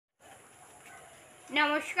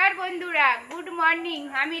নমস্কার বন্ধুরা, good morning.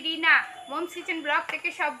 আমি রিনা মমস কিচেন ব্লগ থেকে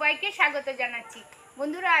সবাইকে স্বাগত জানাচ্ছি।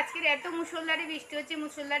 বন্ধুরা, আজকের এত মুষলধারে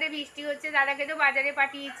বৃষ্টি হচ্ছে। দাদাকে তো বাজারে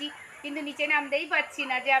পাঠিয়েছি, কিন্তু নিচে নামতেই পারছি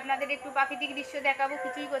না যে আপনাদের একটু প্রাকৃতিক দৃশ্য দেখাবো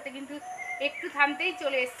কিছুই করতে, কিন্তু একটু থামতেই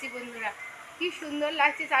চলে এসেছি। বন্ধুরা, কি সুন্দর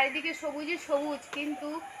লাগছে, চারিদিকে সবুজে সবুজ, কিন্তু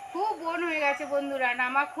খুব বন হয়ে গেছে বন্ধুরা,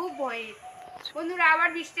 নামা খুব ভয়ের। বন্ধুরা, আবার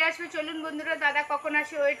বৃষ্টি আসবে, চলুন বন্ধুরা দাদা কখন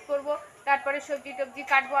আসে ওয়েট করব। তারপরে সবজি টবজি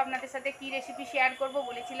কাটবো, আপনাদের সাথে কি রেসিপি শেয়ার করব।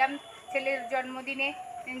 বলেছিলাম ছেলের জন্মদিনে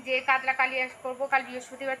যে কাতলা কালিয়া করবো, কাল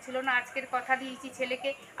বৃহস্পতিবার ছিল না, আজকের কথা দিয়েছি ছেলেকে।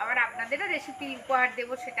 আবার আপনাদেরও রেসিপি উপহার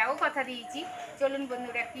দেবো, সেটাও কথা দিয়েছি। চলুন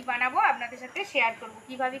বন্ধুরা, কি বানাবো আপনাদের সাথে শেয়ার করব,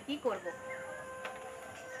 কিভাবে কি করব।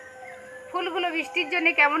 ফুলগুলো বৃষ্টির জন্য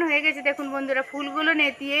কেমন হয়ে গেছে দেখুন বন্ধুরা, ফুলগুলো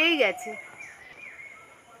নেতিয়েই গেছে।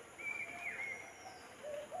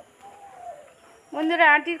 বন্ধুরা,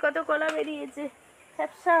 আঁটির কত কলা বেরিয়েছে,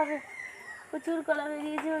 ব্যবসা হবে, প্রচুর কলা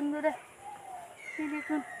বেরিয়েছে বন্ধুরা, এই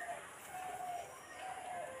দেখুন।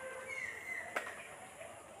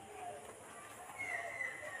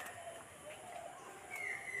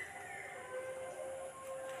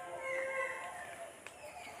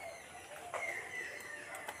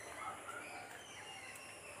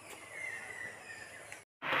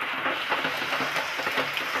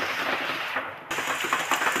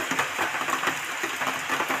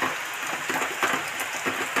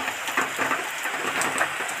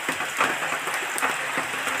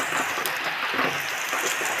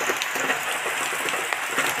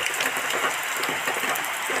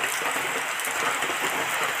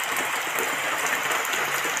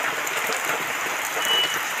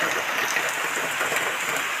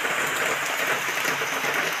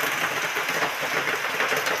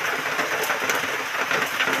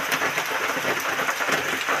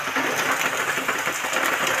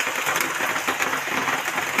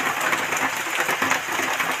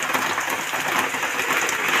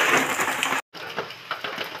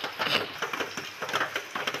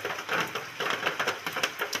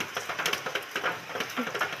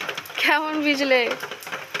 কেমন ভিজলে?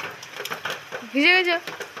 ভিজে গেছো?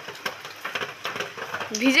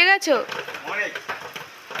 ভিজে গেছো? অনেক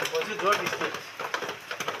প্রচুর জোর বৃষ্টি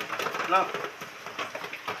না।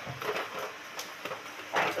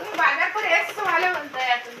 তুমি বাজার করে এসছো, ভালো বলতে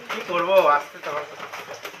এতদিন কি করবো, আসতে তো হবে।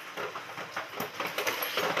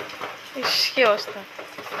 কি অবস্থা?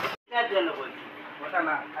 এটার জন্য বলছি, ওটা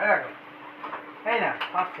না। আরে রাখো, তাই না,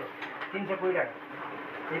 500 320 টাকা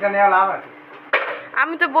এটা নেওয়া লাভ আছে।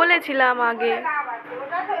 আমি তো বলেছিলাম আগে।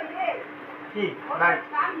 কি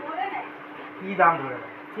কি দাম ধরে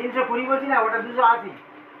 320 বলছি না, ওটা 280।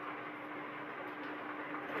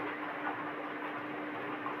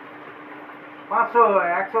 500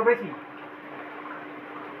 100 বেশি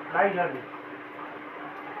লাইট হবে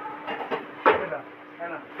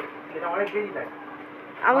এটা অনেক বেশি তাই।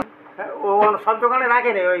 ও সব দোকানে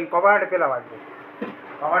রাখে রে, ওই কভারটা পেলাম আসবে,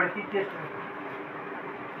 কভারটা কি টেস্ট।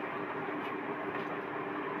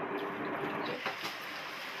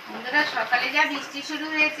 বন্ধুরা, সকালে যা বৃষ্টি শুরু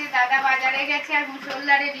হয়েছে, দাদা বাজারে গেছে আর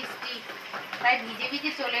মুষলধারে বৃষ্টি, তাই ভিজে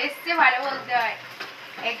ভিজে চলে এসছে ভালো বলতে হয়।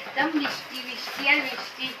 একদম বৃষ্টি বৃষ্টি আর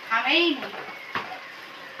বৃষ্টি, থামেই নেই।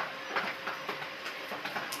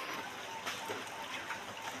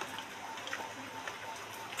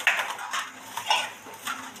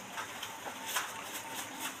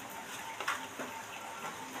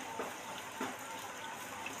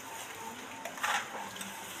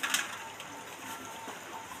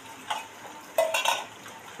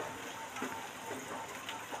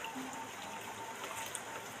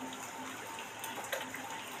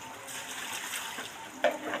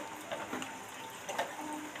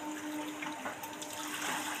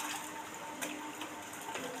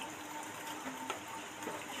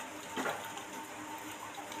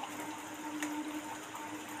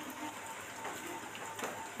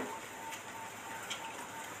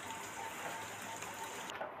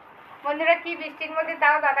 বন্ধুরা, কি বৃষ্টির মধ্যে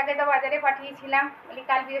তাও দাদাকে তো বাজারে পাঠিয়েছিলাম। বলি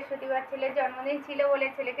কাল বৃহস্পতিবার ছেলের জন্মদিন ছিল বলে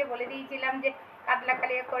ছেলেকে বলে দিয়েছিলাম যে কাতলা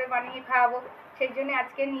কালিয়া করে বানিয়ে খাওয়াবো। সেই জন্য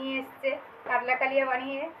আজকে নিয়ে এসছে কাতলা কালিয়া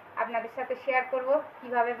বানিয়ে আপনাদের সাথে শেয়ার করব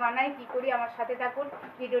কিভাবে বানাই, কি করি। আমার সাথে থাকুন,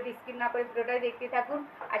 ভিডিওটি স্কিপ না করে পুরোটাই দেখতে থাকুন।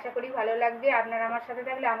 আশা করি ভালো লাগবে। আপনারা আমার সাথে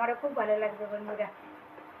থাকলে আমারও খুব ভালো লাগবে বন্ধুরা।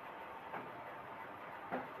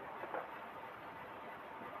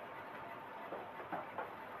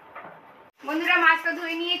 বন্ধুরা, মাছটা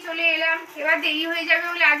ধুয়ে নিয়ে চলে এলাম। এবার দেরি হয়ে যাবে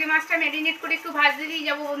বলে আগে মাছটা ম্যারিনেট করে একটু ভাজতে দিয়ে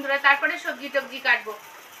যাবো বন্ধুরা, তারপরে সবজি টবজি কাটবো।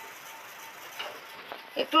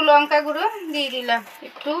 একটু লঙ্কা গুঁড়ো দিয়ে দিলাম,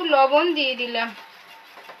 একটু লবণ দিয়ে দিলাম,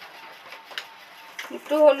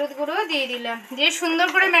 একটু হলুদ গুঁড়ো দিয়ে দিলাম, দিয়ে সুন্দর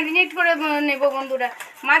করে ম্যারিনেট করে নেব বন্ধুরা।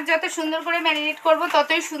 মাছ যত সুন্দর করে ম্যারিনেট করব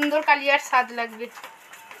ততই সুন্দর কালিয়ার স্বাদ লাগবে।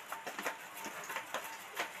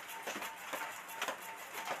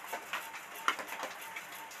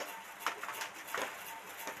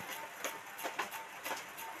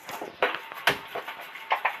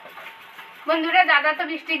 বন্ধুরা, দাদা তো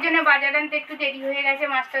বৃষ্টির জন্য বাজার আনতে একটু দেরি হয়ে গেছে,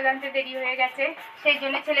 মাছটা আনতে দেরি হয়ে গেছে, সেই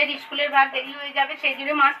জন্য ছেলের স্কুলের ভাত দেরি হয়ে যাবে, সেই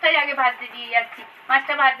জন্য মাছটাই আগে ভাজতে দিয়ে যাচ্ছি।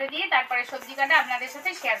 মাছটা ভাজতে দিয়ে তারপরে সবজি কাটা আপনাদের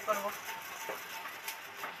সাথে শেয়ার করব।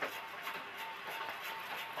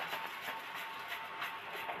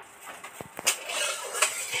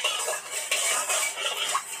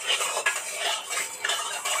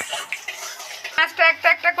 মাছটা একটা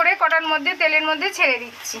একটা করে কড়ার মধ্যে তেলের মধ্যে ছেড়ে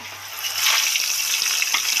দিচ্ছি।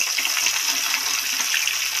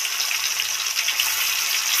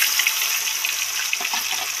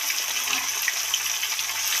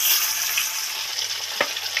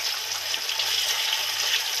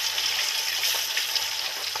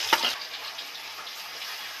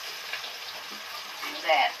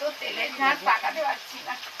 এত তেলের ঝাঁজ পাকাতে পারছি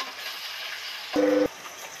না।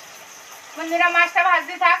 বন্ধুরা, মাছটা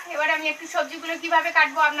ভাজতে থাক, এবার আমি একটু সবজিগুলো কিভাবে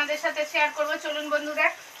কাটবো আপনাদের সাথে শেয়ার করবো। চলুন বন্ধুরা,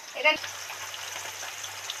 এটা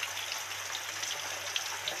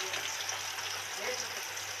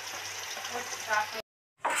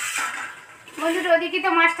বন্ধুরা ওদিকে তো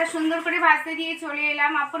মাছটা সুন্দর করে ভাজতে দিয়ে চলে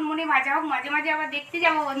এলাম। আপন মনে ভাজা হোক, মাঝে মাঝে আবার দেখতে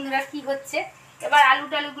যাবো বন্ধুরা কি হচ্ছে। এবার আলু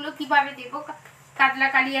টালুগুলো কিভাবে দেবো কাতলা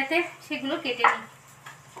কালিয়াতে সেগুলো কেটে নিই।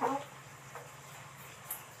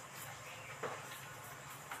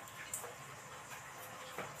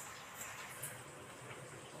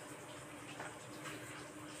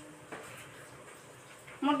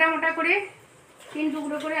 মোটা মোটা করে 3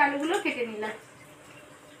 টুকরো করে আলুগুলো কেটে নিলাম।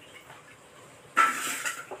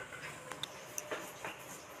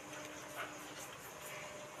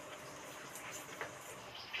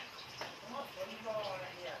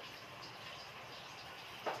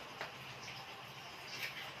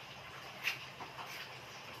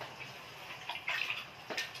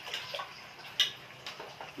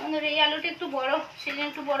 বন্ধুরা, এই আলুটা একটু বড়, সেজন্য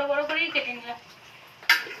একটু বড় বড় করেই কেটে নিলাম।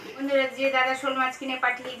 বন্ধুরা, যে দাদা শোল মাছ কিনে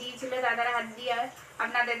পাঠিয়ে দিয়েছিল দাদার হাত দিয়ে,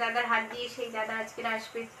 আপনাদের দাদার হাত দিয়ে, সেই দাদা আজকে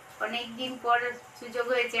আসবে। অনেকদিন পর সুযোগ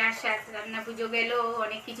হয়েছে আসার। রান্না পুজো গেল,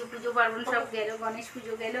 অনেক কিছু পুজো পার্বণ সব গেল, গণেশ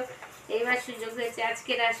পুজো গেল, এইবার সুযোগ হয়েছে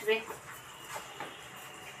আজকের আসবে।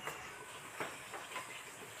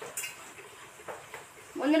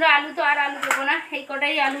 বন্ধুরা, আলু তো আর আলু দেবো না, এই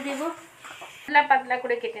কটাই আলু দেবো, পাতলা পাতলা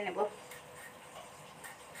করে কেটে নেব।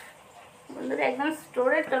 বন্ধুরা, একদম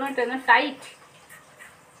স্টোরের টমেটো, একদম টাইট।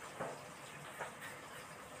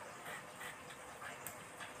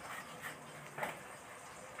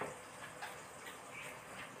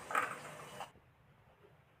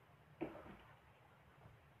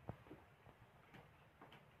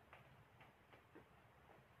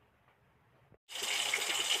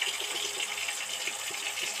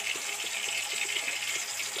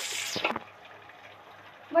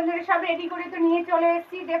 বন্ধুরা, সব রেডি করে তো নিয়ে চলে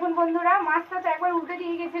এসেছি। দেখুন বন্ধুরা, মাছটা তো একবার উল্টে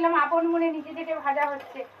দিয়ে গেছিলাম, আপন মনে নিচে থেকে ভাজা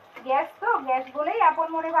হচ্ছে। গ্যাস তো, গ্যাস বলেই আপন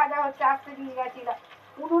মনে ভাজা হচ্ছে, আস্তে দিয়ে গেছিলাম।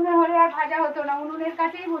 উনুনে হলে আর ভাজা হতো না, উনুনের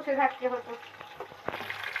কাছেই বসে থাকতে হতো।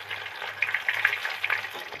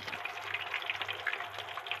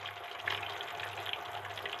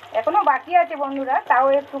 এখনো বাকি আছে বন্ধুরা, তাও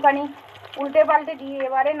একটুখানি উল্টে পাল্টে দিয়ে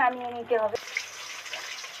এবারে নামিয়ে নিতে হবে।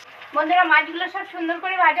 বন্ধুরা, মাছগুলো সব সুন্দর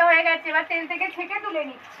করে ভাজা হয়ে গেছে, এবার তেল থেকে ছেঁকে তুলে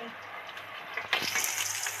নিচ্ছি।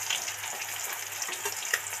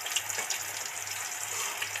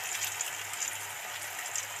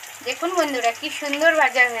 দেখুন বন্ধুরা, কি সুন্দর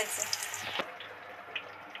ভাজা হয়েছে।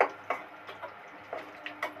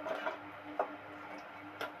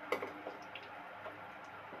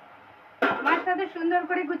 মাছটা তো সুন্দর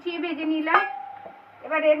করে গুছিয়ে ভেজে নিলাম।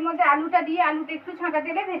 এবার এর মধ্যে আলুটা দিয়ে, আলুটা একটু ছাঁকা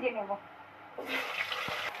তেলে ভেজে নেব।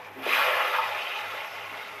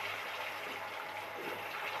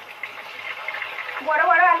 বড়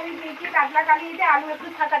বড় আলু দিয়েছি, কাতলা কালিয়াতে আলু একটু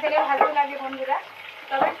ছাঁকা তেলে ভালো লাগে বন্ধুরা,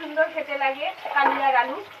 তবে সুন্দর খেতে লাগে কালিয়ার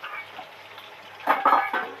আলু।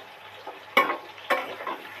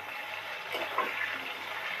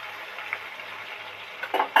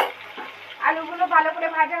 আলুগুলো ভালো করে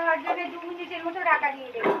ভাজা হওয়ার জন্য 2 মিনিটের মতো ঢাকা দিয়ে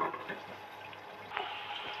দেবো।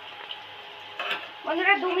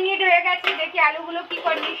 বন্ধুরা, 2 মিনিট হয়ে গেছে, দেখি আলুগুলো কি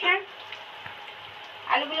কন্ডিশন।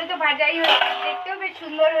 আলুগুলো তো ভাজাই হয়েছে, দেখতেও বেশ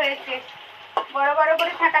সুন্দর হয়েছে। বড় বড়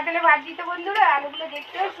করে ছাঁকা তেলে ভাজি তো বন্ধুরা, আলুগুলো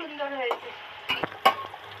দেখতেও সুন্দর হয়েছে।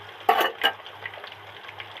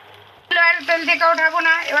 আর তেল থেকে ওঠাবো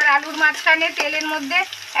না। এবার আলুর মাঝখানে তেলের মধ্যে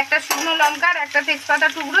একটা শুকনো লঙ্কার একটা তেজপাতা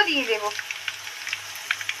টুকরো দিয়ে দেবো।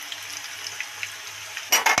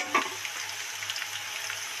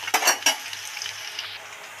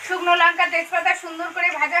 তেজপাতা সুন্দর করে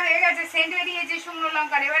ভাজা হয়ে গেছে, সেন্ট বেরিয়েছে শুকনো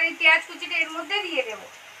লঙ্কার। এবার এই পেঁয়াজ কুচিটা এর মধ্যে দিয়ে দেবো।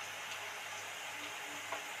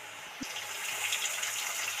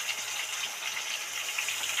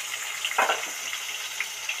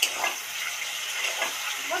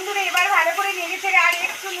 বন্ধুরা এবার ভালো করে নেড়ে ছেড়ে আর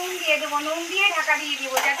একটু নুন দিয়ে দেবো, নুন দিয়ে ঢাকা দিয়ে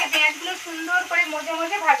দেবো যাতে পেঁয়াজগুলো সুন্দর করে মজে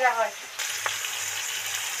মজে ভাজা হয়।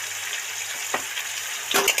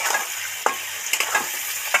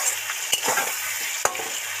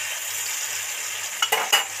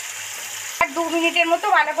 আর 2 মিনিটের মতো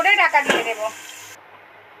ভালো করে ঢাকা দিয়ে দেবো।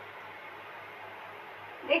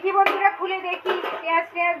 দেখি বন্ধুরা খুলে দেখি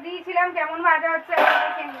পেঁয়াজ দিয়েছিলাম কেমন ভাজা হচ্ছে।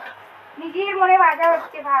 দেখে নিজের মনে ভাজা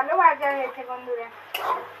হচ্ছে, ভালো ভাজা হয়েছে বন্ধুরা।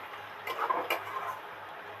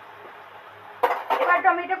 এবার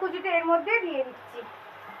টমেটো কুচিটা এর মধ্যে দিয়ে দিচ্ছি।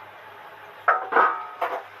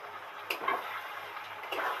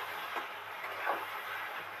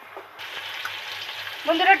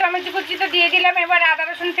 বন্ধুরা টমেটো কুচিটা দিয়ে দিলাম, এবার আদা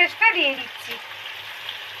রসুন পেস্টটা দিয়ে দিচ্ছি।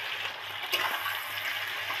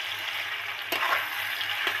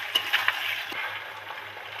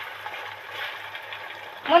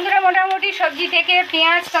 বন্ধুরা মোটামুটি সবজি থেকে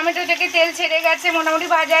পেঁয়াজ টমেটো থেকে তেল ছেড়ে গেছে, মোটামুটি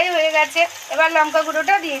ভাজাই হয়ে গেছে। এবার লঙ্কা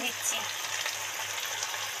গুঁড়োটা দিয়ে দিচ্ছি,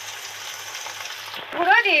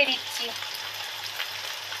 গুঁড়ো দিয়ে দিচ্ছি।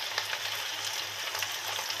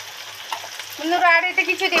 বন্ধুরা আর এতে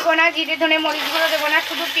কিছু দেবো না, জিরে ধনে মরিচ গুঁড়ো দেবো না,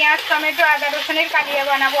 শুধু পেঁয়াজ টমেটো আদা রসুনের কালিয়া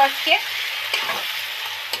বানাবো আজকে।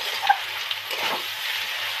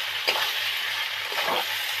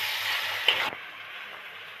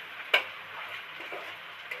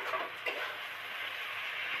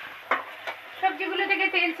 সবজিগুলো থেকে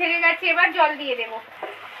তেল ছেড়ে গেছে, এবার জল দিয়ে দেবো।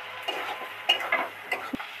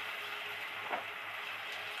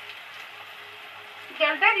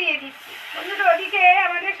 জলটা দিয়ে দিচ্ছি। বন্ধুরা ওদিকে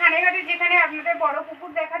আমাদের সানেঘাটে যেখানে আপনাদের বড়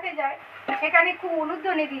পুকুর দেখাতে যায় সেখানে খুব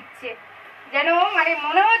উলুধ্বনি দিচ্ছে, যেন মানে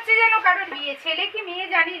মনে হচ্ছে যেন কারোর বিয়ে, ছেলে কি মেয়ে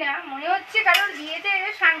জানি না, মনে হচ্ছে কারোর বিয়েতে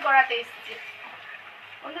স্নান করাতে এসছে।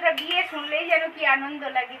 বন্ধুরা বিয়ে শুনলেই যেন কি আনন্দ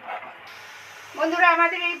লাগে। বন্ধুরা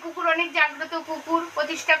আমাদের এই পুকুর অনেক জাগ্রত পুকুর,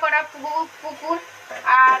 প্রতিষ্ঠা করা পুকুর।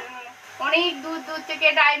 আর অনেক দূর দূর থেকে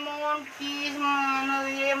ডায়মন্ড কি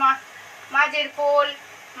মাঝের পোল,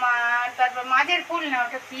 তারপর মাঝের পোল না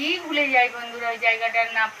ওটা কি ভুলে যাই বন্ধুরা ওই জায়গাটার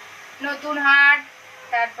নাম, নতুন হাট,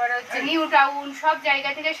 তারপরে হচ্ছে নিউ টাউন, সব জায়গা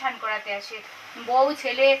থেকে স্নান করাতে আসে। বউ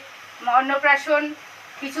ছেলে অন্নপ্রাশন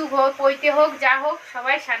কিছু হোক, পৈতে হোক যা হোক,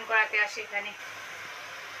 সবাই স্নান করাতে আসে এখানে।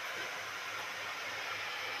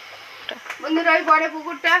 বন্ধুরা ওই বড়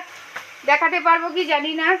পুকুরটা দেখাতে পারবো কি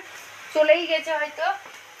জানি না, চলেই গেছে হয়তো।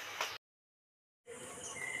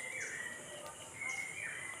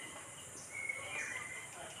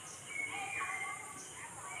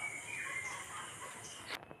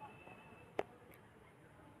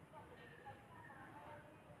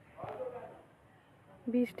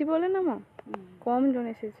 বৃষ্টি বলে না মা, কম জন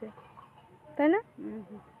এসেছে তাই না?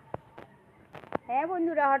 হ্যাঁ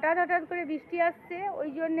বন্ধুরা হঠাৎ হঠাৎ করে বৃষ্টি আসছে, ওই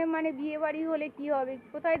জন্যে মানে বিয়ে বাড়ি হলে কি হবে,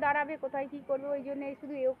 কোথায় দাঁড়াবে কোথায় কি করবে, ওই জন্য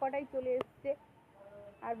শুধু এও কটাই চলে এসছে।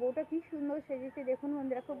 আর বউটা কি সুন্দর সেজেছে দেখুন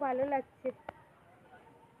বন্ধুরা, খুব ভালো লাগছে।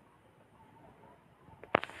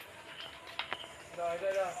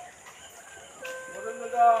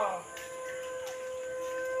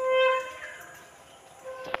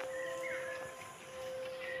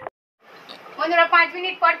 বন্ধুরা 5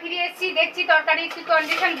 মিনিট পর ফিরে এসেছি, দেখছি তরকারি একটু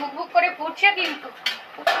কন্ডিশন বুক করে ফুটছে, কিন্তু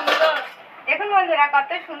খুব সুন্দর দেখুন বন্ধুরা, কত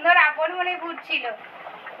সুন্দর আপন মনে ফুটছিল।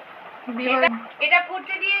 এটা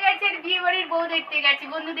ফুটতে দিয়ে গেছে, বিয়ে বাড়ির বউ দেখতে গেছি,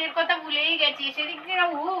 বন্ধুদের কথা ভুলেই গেছি, এসে দেখছি না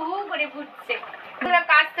হু হু করে ফুটছে। বন্ধুরা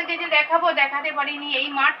কাছ থেকে যে দেখাবো দেখাতে পারিনি, এই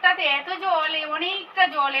মাঠটাতে এত জল, অনেকটা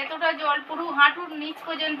জল, এতটা জল পুরো হাঁটুর নিচ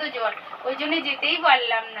পর্যন্ত জল, ওই জন্য যেতেই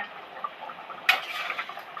পারলাম না।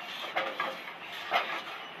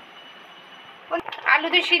 আলু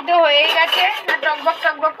তো সিদ্ধ হয়ে গেছে, টকবক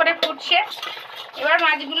টকবক করে ফুটছে। এবার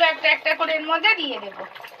মাছগুলো একটা একটা করে এর মধ্যে দিয়ে দেব।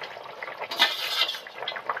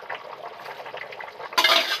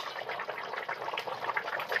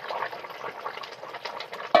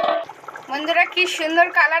 বন্ধুরা কি সুন্দর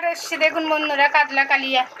কালার এসছে দেখুন বন্ধুরা, কাতলা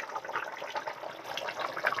কালিয়া।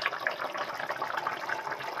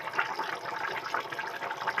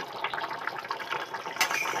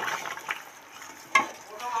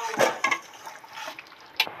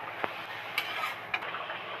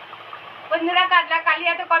 বন্ধুরা কাতলা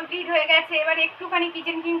কালিয়া তো কমপ্লিট হয়ে গেছে, এবার একটুখানি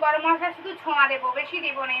কিচেন কিং গরম মশলা শুধু ছোঁয়া দেবো, বেশি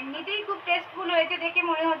দেবো না। এমনিতেই খুব টেস্টফুল হয়েছে দেখে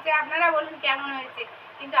মনে হচ্ছে, আপনারা বলুন কেমন হয়েছে,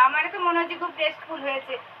 কিন্তু আমারও তো মনে হচ্ছে খুব টেস্টফুল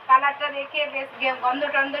হয়েছে। কালারটা দেখে বেশ, গন্ধ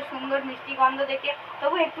টন্ধ সুন্দর, মিষ্টি গন্ধ দেখে,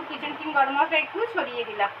 তবু একটু কিচেন কিং গরম মশলা একটু ছড়িয়ে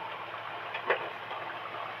দিলাম।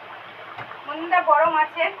 বন্ধুরা গরম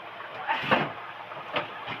আছে,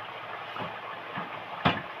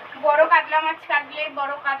 বড় কাতলা মাছ কাটলে,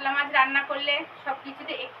 বড় কাতলা মাছ রান্না করলে সব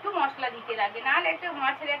কিছুতে একটু মশলা দিতে লাগে, নাহলে একটা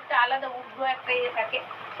মাছের একটা আলাদা উগ্র একটা ইয়ে থাকে,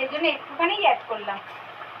 সেই জন্য একটুখানি অ্যাড করলাম।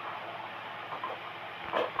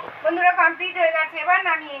 বন্ধুরা কমপ্লিট হয়ে গেছে, এবার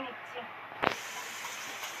নামিয়ে নিচ্ছি।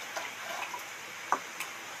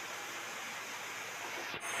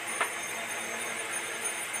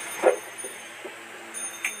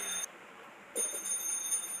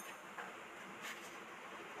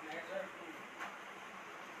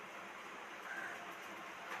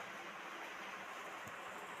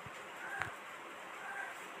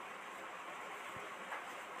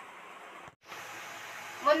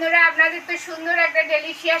 বন্ধুরা আপনাদের তো সুন্দর একটা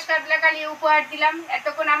ডেলিশিয়াস কাতলা কালিয়া উপহার দিলাম।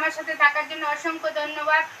 এতক্ষণ আমার সাথে থাকার জন্য অসংখ্য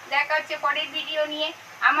ধন্যবাদ। দেখা হচ্ছে পরের ভিডিও নিয়ে।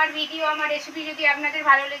 আমার ভিডিও, আমার রেসিপি যদি আপনাদের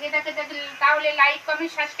ভালো লেগে থাকে তাহলে লাইক,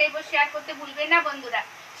 কমেন্ট, সাবস্ক্রাইব ও শেয়ার করতে ভুলবেন না বন্ধুরা।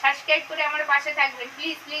 সাবস্ক্রাইব করে আমার পাশে থাকবেন,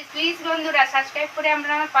 প্লিজ প্লিজ প্লিজ বন্ধুরা, সাবস্ক্রাইব করে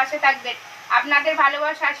আপনারা আমার পাশে থাকবেন। আপনাদের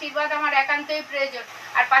ভালোবাসা, আশীর্বাদ আমার একান্তই প্রয়োজন।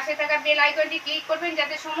 আর পাশে থাকা বেল আইকনটি ক্লিক করবেন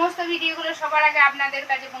যাতে সমস্ত ভিডিওগুলো সবার আগে আপনাদের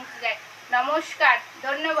কাছে পৌঁছে যায়। নমস্কার,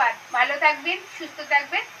 ধন্যবাদ, ভালো থাকবেন, সুস্থ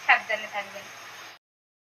থাকবেন, সাবধানে থাকবেন।